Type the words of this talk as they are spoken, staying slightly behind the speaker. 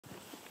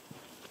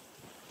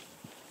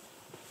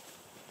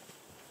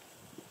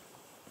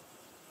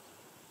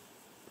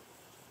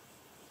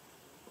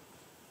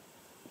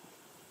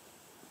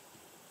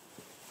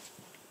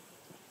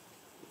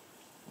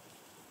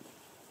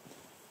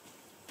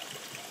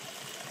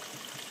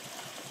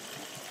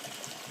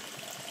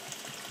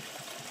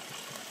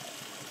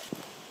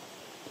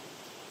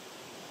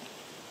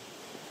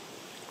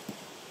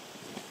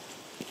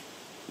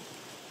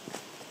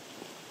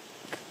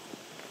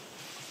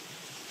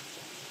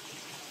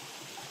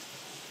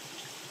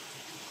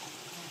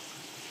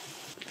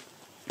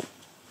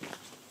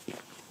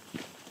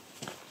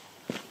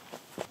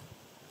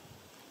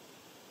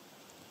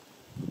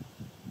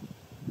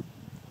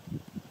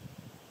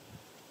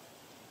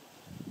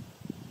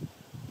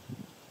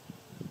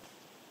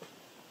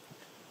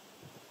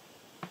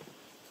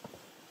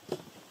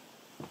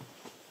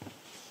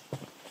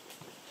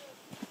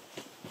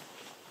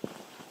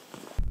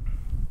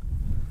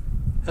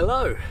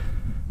Hello,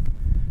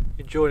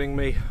 you're joining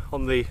me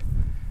on the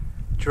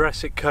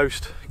Jurassic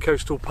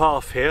coastal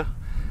path here.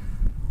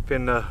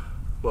 Been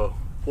well,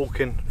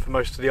 walking for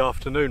most of the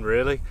afternoon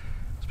really.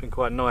 It's been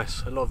quite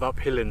nice, a lot of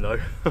uphilling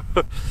though.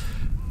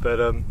 But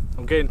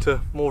I'm getting to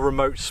a more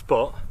remote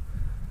spot.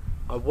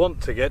 I want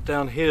to get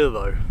down here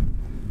though.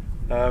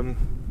 I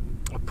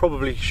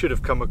probably should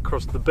have come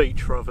across the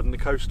beach rather than the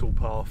coastal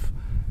path.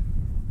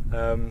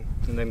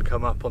 And then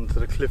come up onto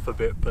the cliff a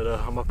bit, but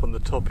I'm up on the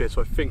top here,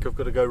 so I think I've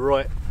got to go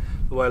right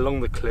the way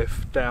along the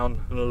cliff,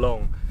 down and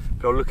along.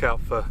 But I'll look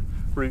out for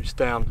routes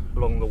down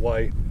along the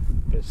way,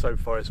 but so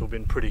far it's all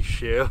been pretty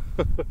sheer.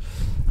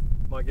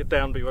 Might get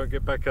down but you won't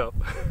get back up.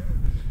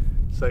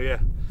 So yeah,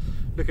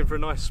 looking for a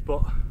nice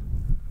spot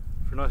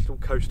for a nice little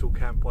coastal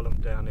camp while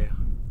I'm down here.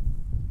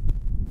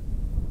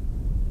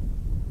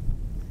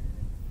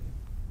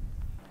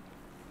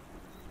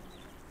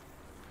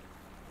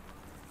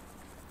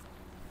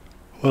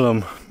 Well,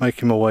 I'm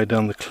making my way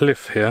down the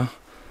cliff here,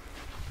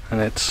 and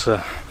it's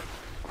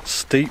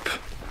steep,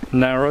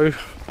 narrow,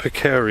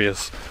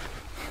 precarious.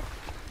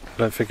 I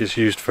don't think it's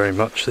used very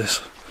much,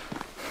 this.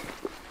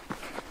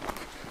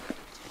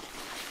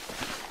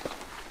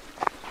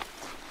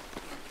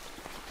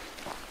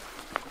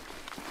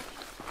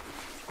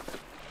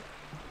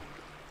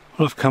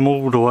 Well, I've come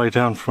all the way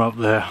down from up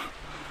there.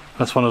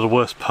 That's one of the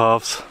worst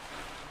paths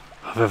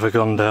I've ever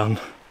gone down.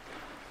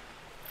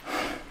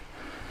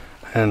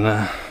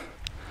 And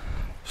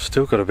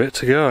still got a bit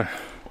to go.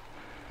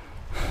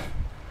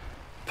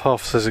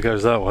 Path says it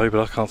goes that way, but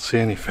I can't see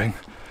anything.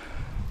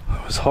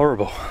 That was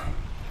horrible.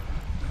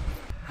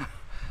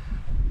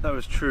 That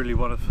was truly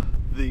one of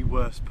the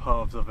worst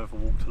paths I've ever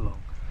walked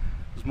along.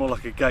 It was more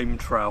like a game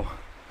trail.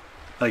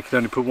 They could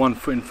only put one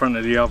foot in front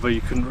of the other,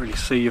 you couldn't really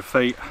see your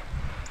feet.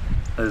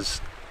 There's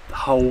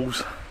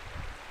holes.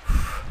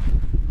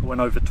 I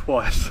went over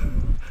twice.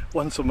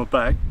 Once on my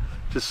back,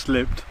 just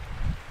slipped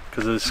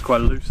because it's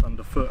quite loose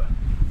underfoot.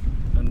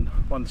 And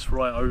once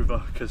right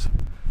over, because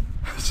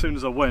as soon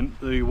as I went,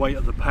 the weight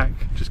of the pack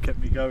just kept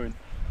me going.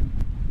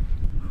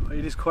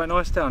 It is quite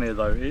nice down here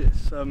though.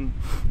 It's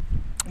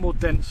more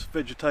dense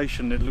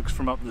vegetation it looks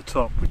from up the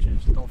top, which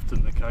is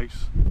often the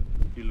case.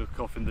 You look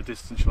off in the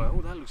distance, you're like,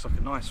 oh, that looks like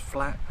a nice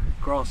flat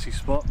grassy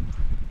spot,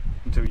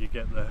 until you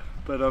get there.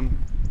 But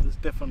there's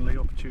definitely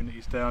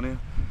opportunities down here,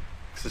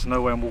 because there's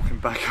no way I'm walking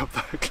back up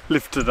that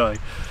cliff today.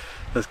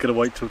 That's gonna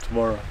wait till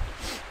tomorrow.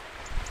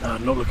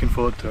 I'm not looking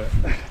forward to it.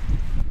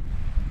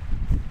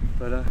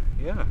 But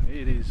yeah,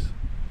 it is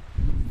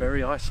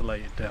very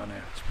isolated down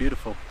here. It's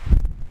beautiful.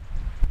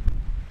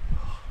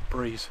 Oh,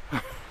 breeze.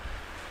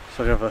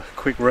 So I have a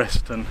quick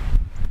rest and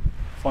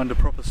find a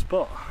proper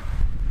spot.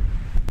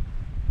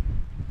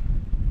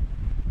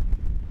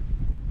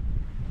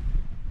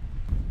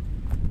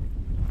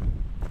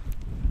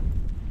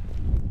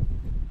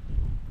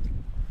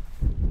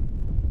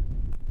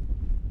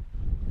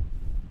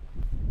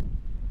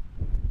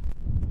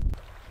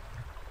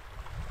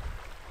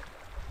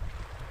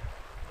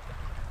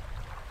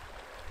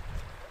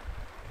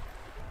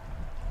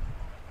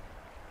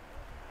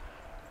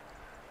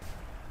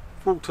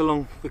 Walked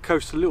along the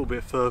coast a little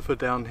bit further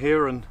down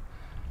here and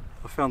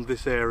I found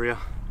this area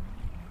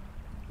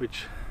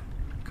which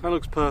kind of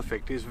looks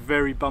perfect. It's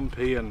very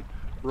bumpy and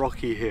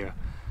rocky here,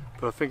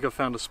 but I think I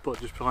found a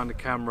spot just behind the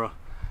camera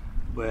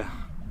where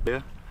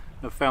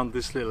I found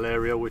this little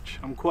area which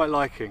I'm quite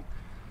liking.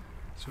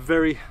 It's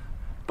very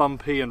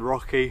bumpy and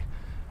rocky,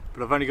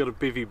 but I've only got a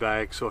bivvy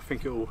bag, so I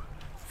think it will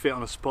fit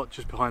on a spot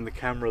just behind the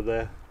camera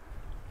there,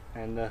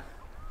 and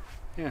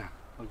yeah,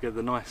 I'll get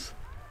the nice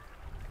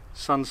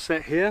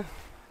sunset here.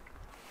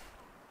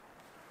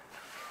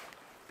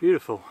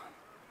 Beautiful.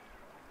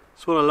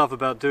 That's what I love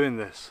about doing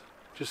this,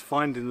 just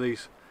finding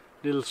these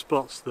little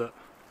spots that,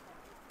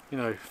 you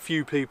know,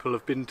 few people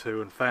have been to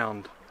and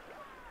found,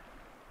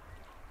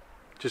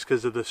 just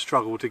because of the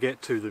struggle to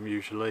get to them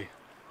usually.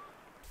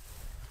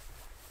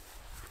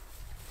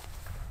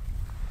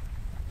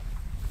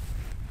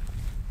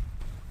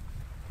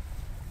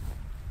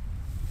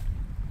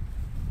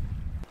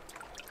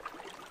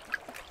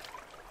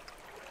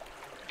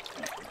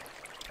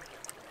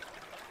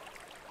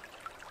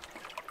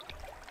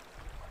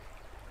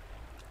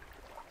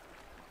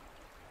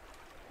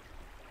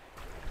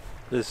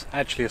 There's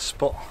actually a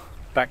spot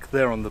back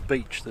there on the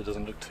beach that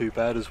doesn't look too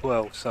bad as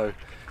well, so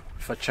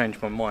if I change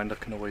my mind I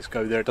can always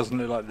go there. It doesn't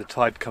look like the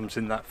tide comes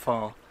in that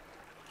far.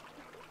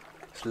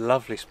 It's a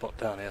lovely spot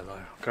down here though. I'm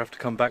going to have to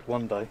come back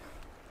one day.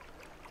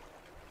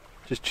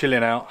 Just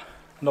chilling out,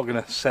 not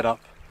going to set up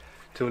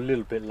till a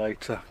little bit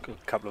later. Got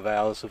a couple of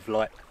hours of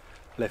light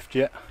left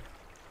yet,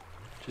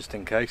 just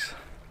in case.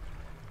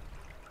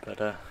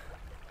 But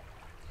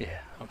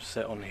yeah, I'm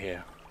set on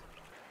here.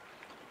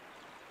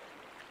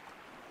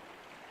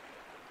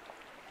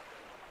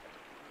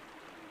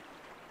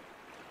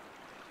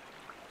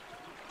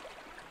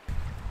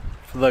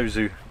 For those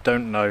who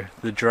don't know,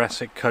 the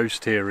Jurassic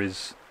coast here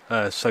is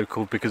so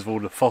called because of all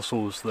the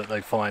fossils that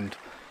they find.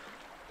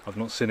 I've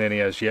not seen any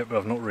as yet, but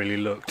I've not really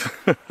looked.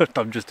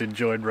 I'm just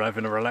enjoying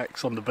having a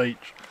relax on the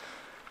beach.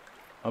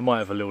 I might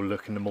have a little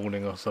look in the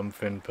morning or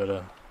something,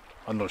 but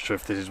I'm not sure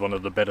if this is one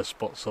of the better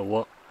spots or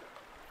what.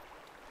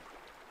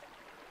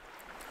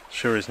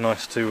 Sure is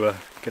nice to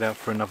get out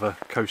for another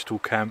coastal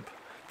camp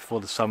before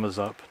the summer's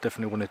up.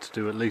 Definitely wanted to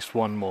do at least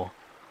one more.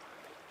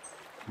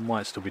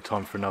 Might still be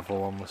time for another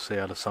one, we'll see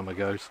how the summer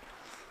goes.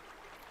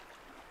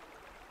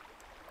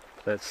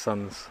 That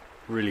sun's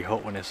really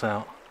hot when it's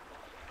out.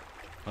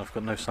 I've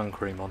got no sun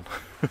cream on.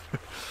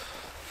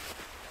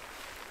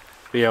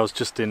 But yeah, I was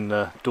just in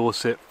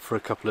Dorset for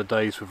a couple of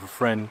days with a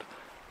friend.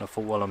 And I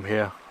thought while I'm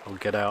here, I'll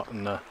get out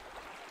and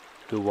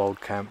do a wild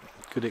camp.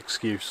 Good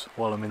excuse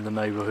while I'm in the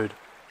neighbourhood.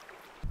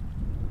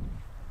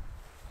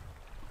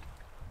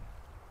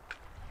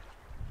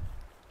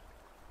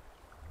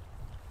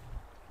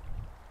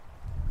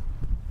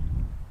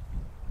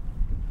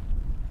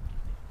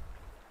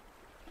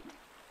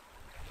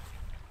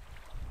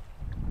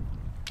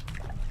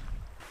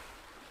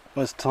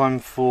 Well, it's time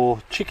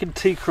for chicken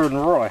tikka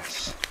and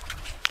rice.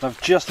 I've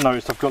just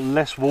noticed I've got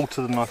less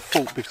water than I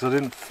thought because I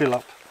didn't fill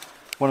up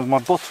one of my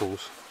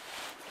bottles,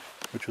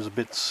 which was a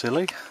bit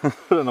silly.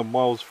 And I'm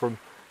miles from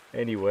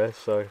anywhere,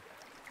 so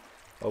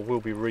I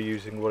will be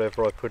reusing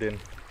whatever I put in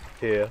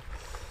here,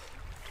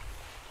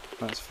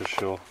 that's for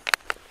sure.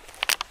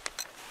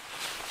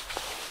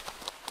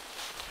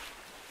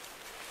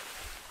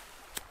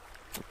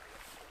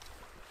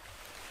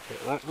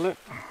 Get that lit.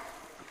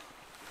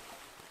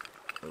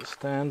 Put the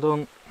stand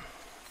on.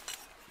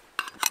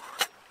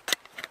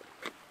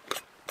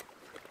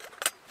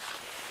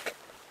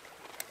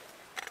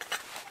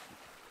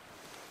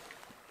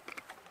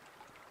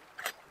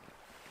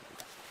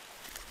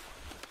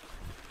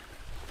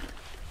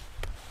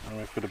 And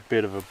we've got a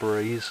bit of a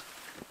breeze.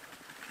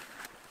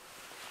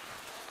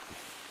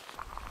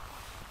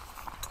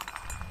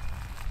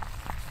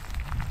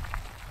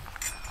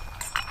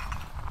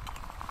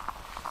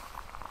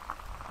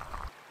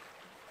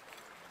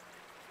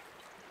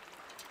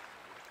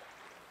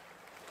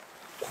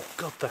 Oh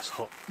God, that's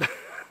hot.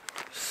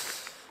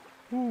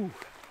 Ooh.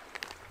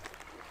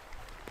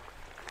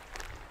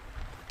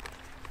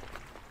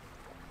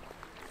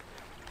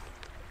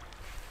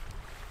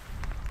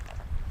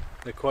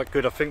 They're quite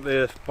good. I think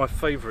they're my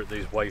favourite,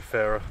 these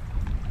Wayfarer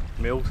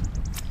meals,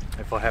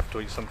 if I have to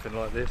eat something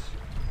like this.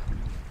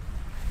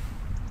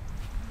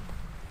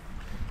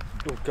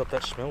 Oh God,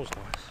 that smells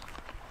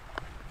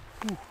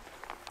nice. Ooh.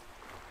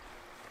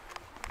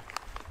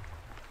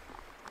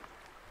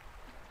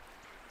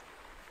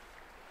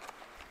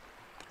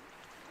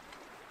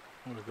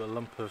 We've got a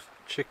lump of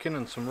chicken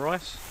and some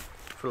rice.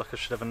 I feel like I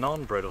should have a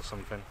naan bread or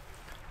something.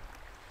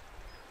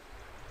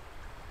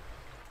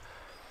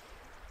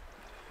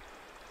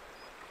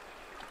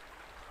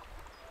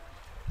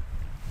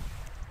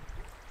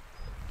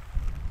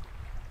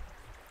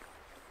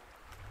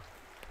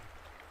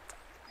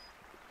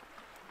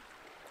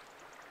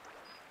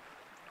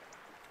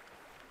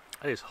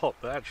 It's hot,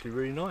 but actually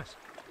really nice.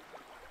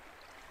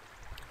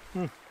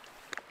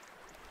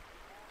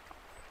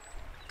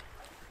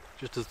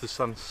 Just as the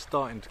sun's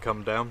starting to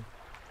come down.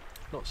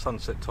 Not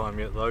sunset time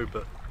yet though,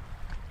 but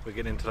we're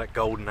getting into that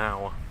golden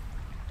hour.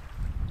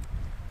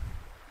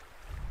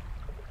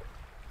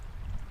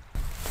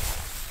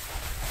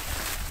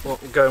 Well,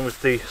 we're going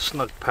with the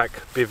Snug Pack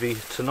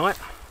bivvy tonight.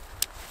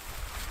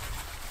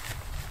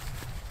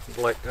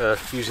 Like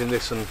using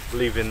this and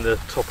leaving the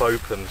top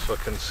open so I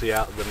can see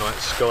out of the night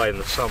sky in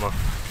the summer.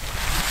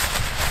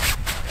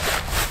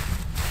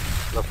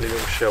 Lovely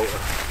little shelter.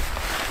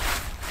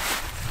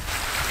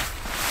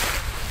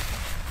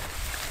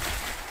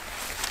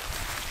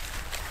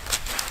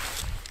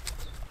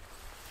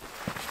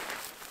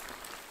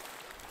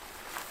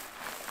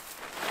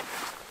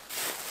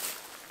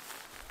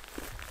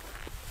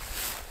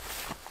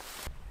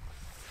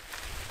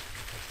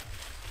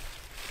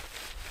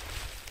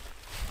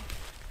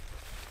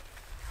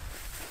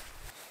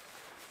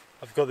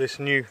 I've got this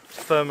new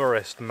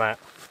Thermarest mat.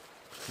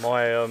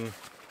 My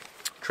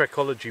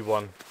Trekology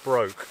one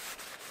broke,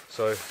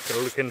 so I'm going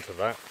to look into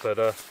that,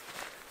 but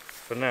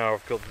for now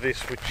I've got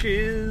this, which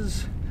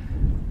is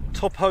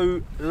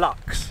Topo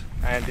Luxe,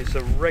 and it's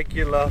a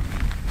regular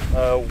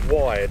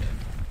wide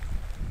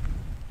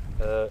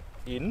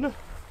in. Let's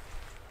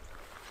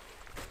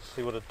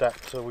see what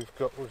adapter we've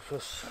got with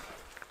us.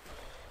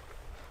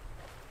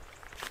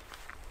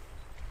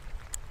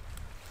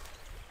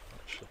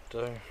 That should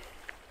do.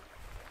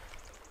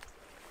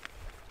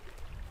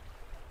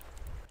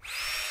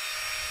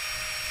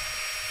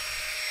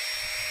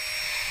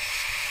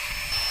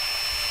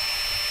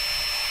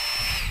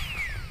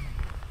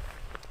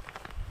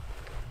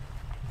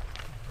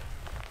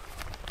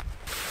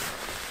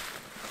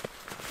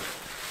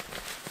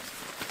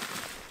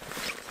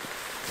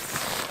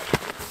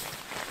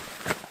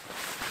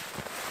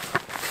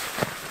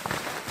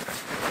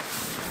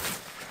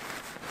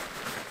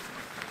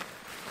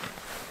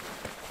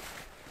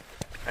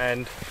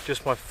 And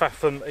just my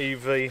Fathom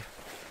EV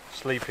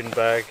sleeping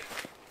bag,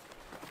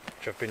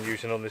 which I've been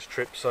using on this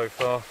trip so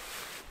far.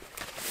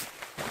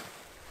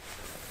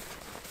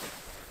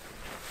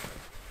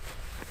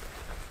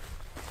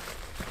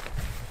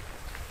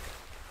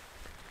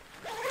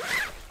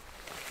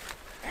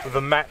 with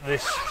a mat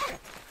this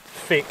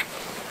thick,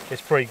 it's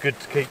pretty good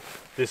to keep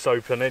this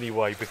open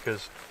anyway,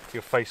 because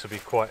your face will be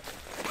quite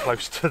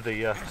close to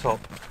the top.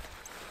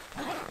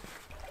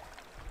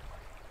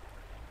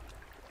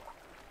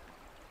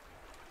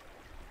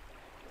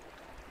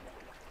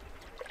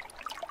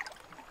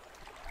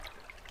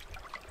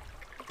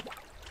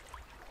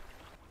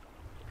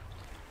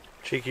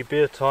 Cheeky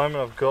beer time,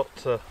 and I've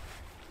got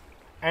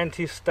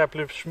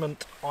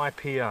anti-establishment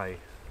IPA.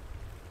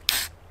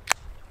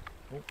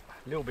 Oh,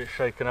 a little bit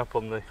shaken up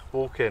on the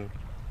walk-in.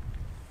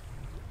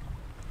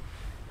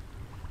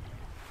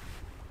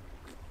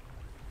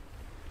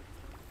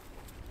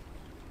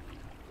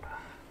 I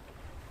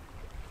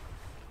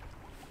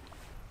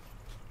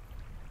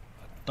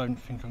don't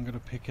think I'm going to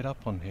pick it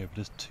up on here, but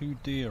there's two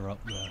deer up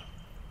there. I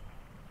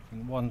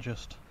think one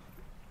just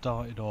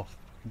darted off.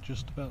 I can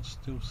just about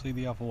still see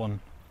the other one.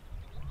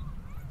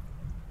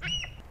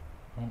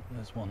 Oh,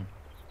 there's one.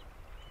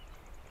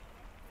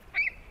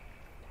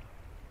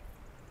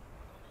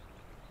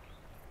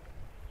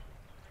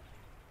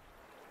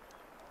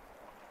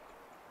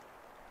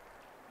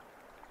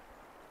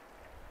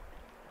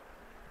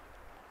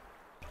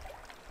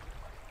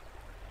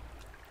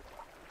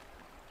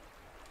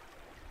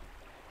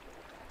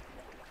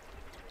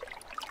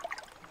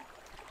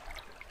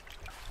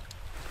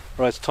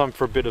 Right, it's time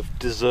for a bit of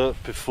dessert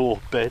before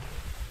bed.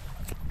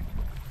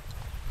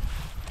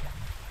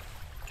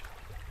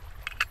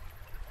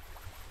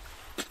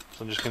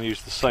 So I'm just going to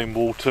use the same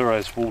water,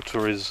 as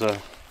water is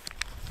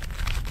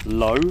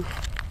low.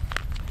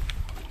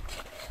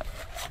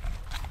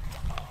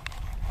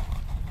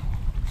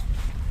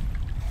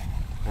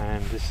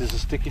 And this is a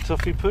sticky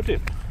toffee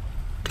pudding.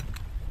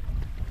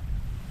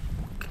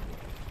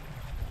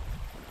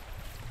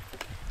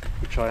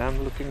 Which I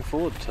am looking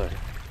forward to.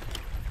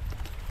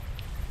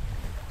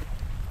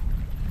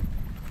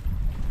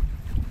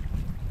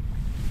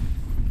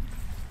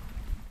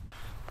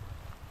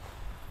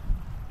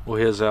 Well,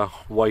 here's our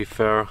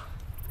Wayfarer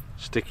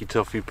sticky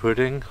toffee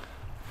pudding.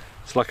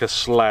 It's like a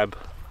slab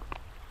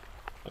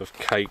of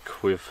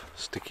cake with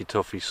sticky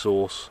toffee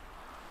sauce.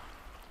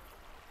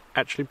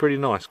 Actually pretty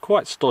nice,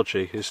 quite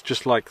stodgy. It's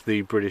just like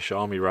the British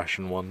Army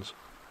ration ones.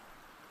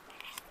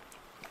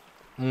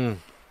 I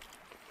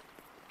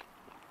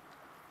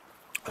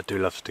do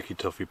love sticky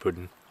toffee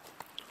pudding.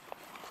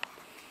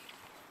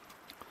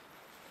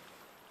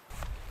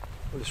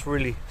 Well, it's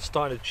really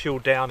starting to chill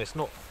down. It's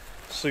not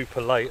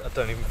super late. I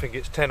don't even think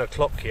it's 10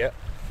 o'clock yet,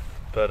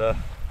 but I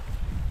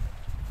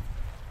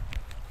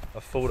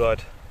thought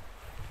I'd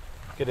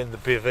get in the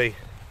bivvy,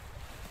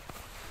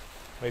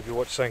 maybe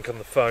watch something on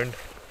the phone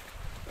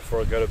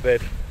before I go to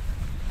bed,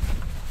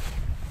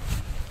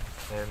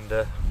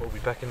 and we'll be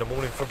back in the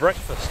morning for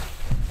breakfast.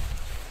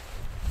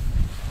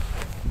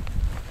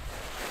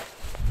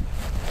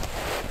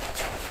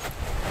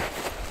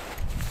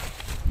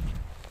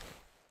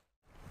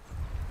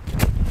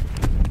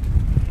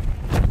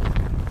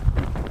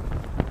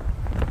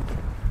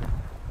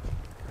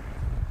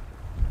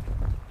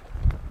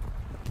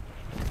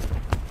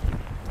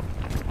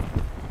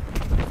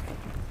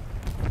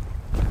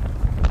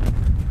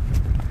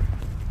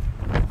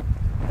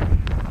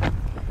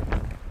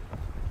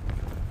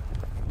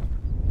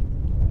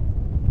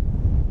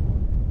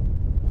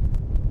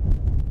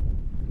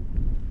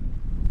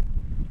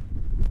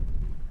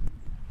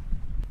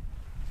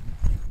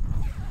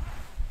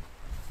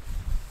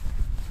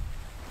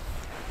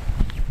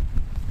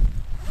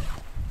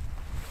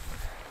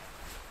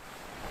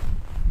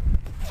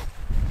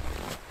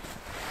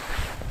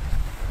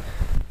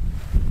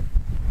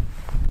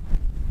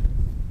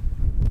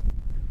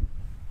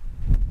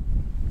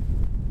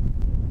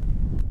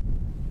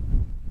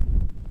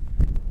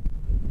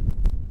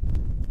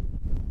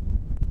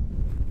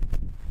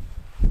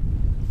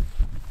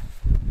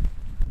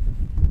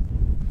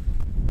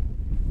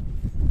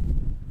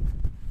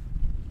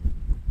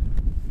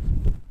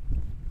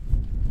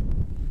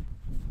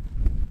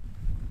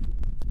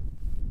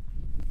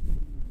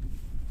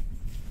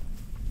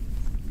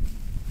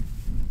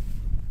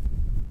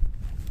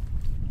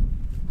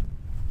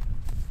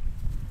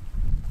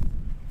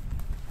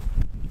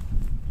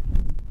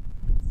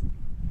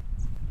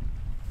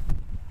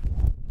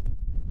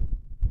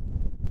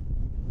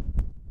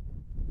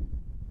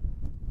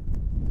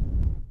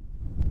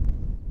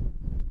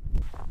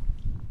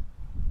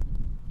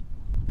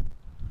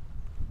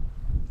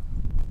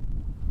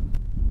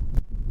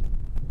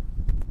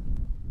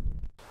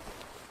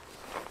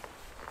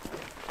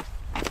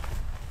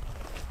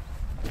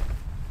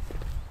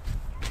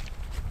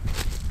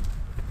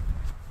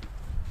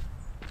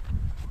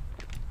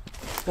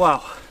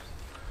 Wow,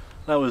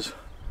 that was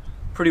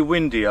pretty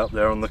windy up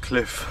there on the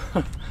cliff.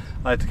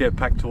 I had to get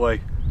packed away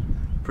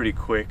pretty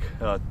quick.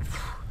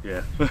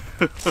 Yeah,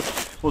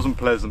 wasn't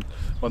pleasant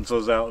once I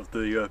was out of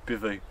the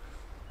bivvy.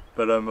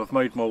 But I've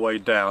made my way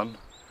down.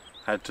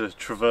 Had to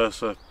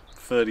traverse a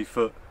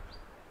 30-foot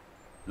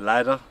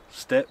ladder,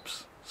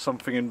 steps,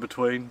 something in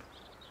between.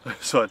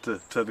 So I had to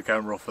turn the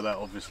camera off for that,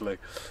 obviously.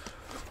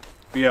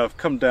 But yeah, I've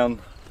come down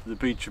the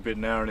beach a bit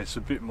now, and it's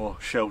a bit more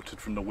sheltered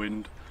from the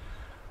wind.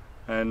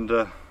 and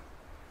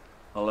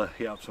I'll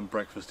heat up some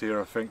breakfast here,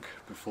 I think,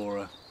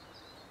 before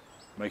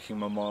making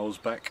my miles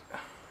back.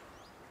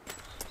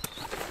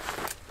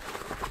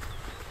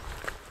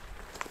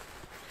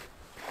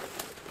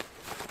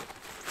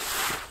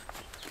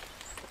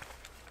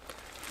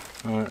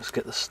 Alright, let's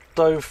get the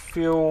stove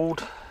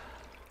fueled.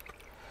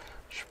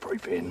 Should probably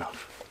be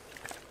enough.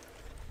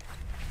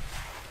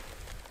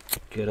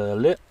 Get her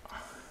lit.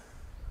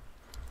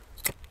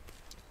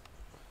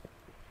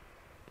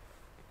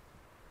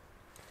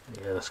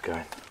 Yeah, that's going.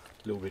 A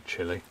little bit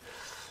chilly.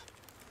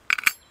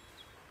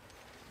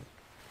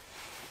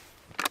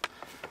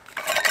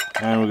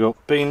 And we've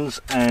got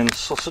beans and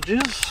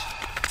sausages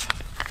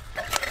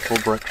for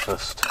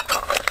breakfast.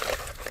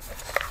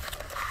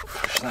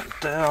 Push that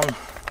down.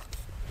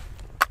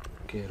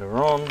 Get her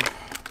on.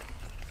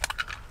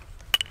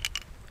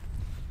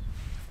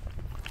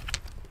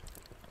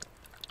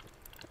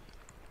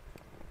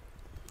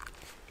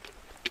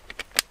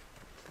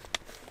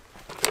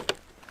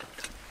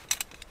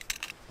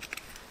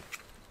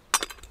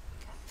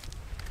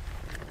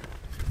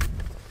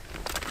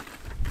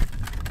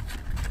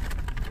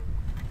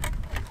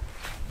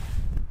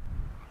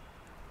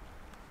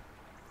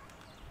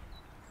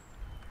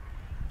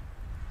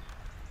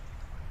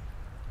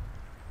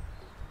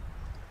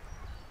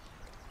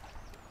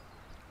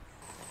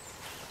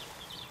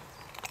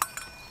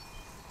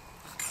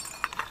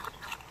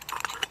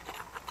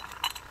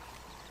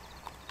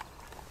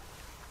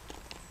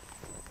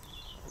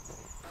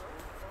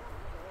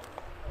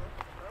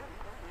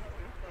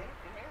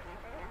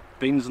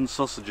 Beans and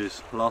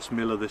sausages, last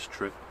meal of this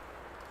trip.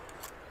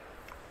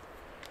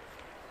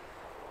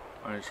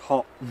 And it's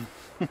hot.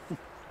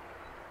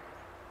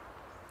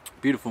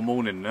 Beautiful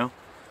morning now.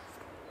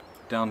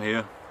 Down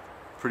here,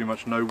 pretty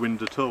much no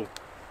wind at all.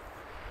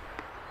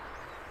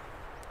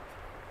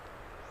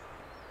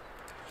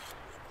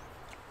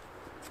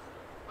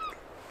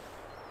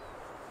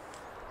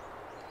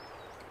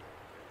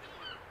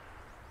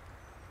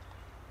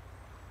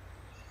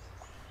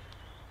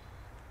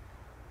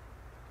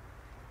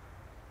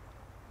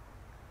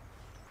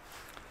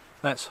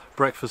 That's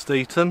breakfast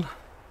eaten.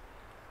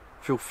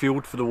 Feel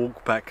fueled for the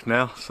walk back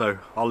now, so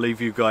I'll leave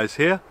you guys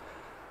here.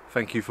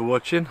 Thank you for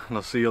watching, and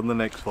I'll see you on the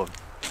next one.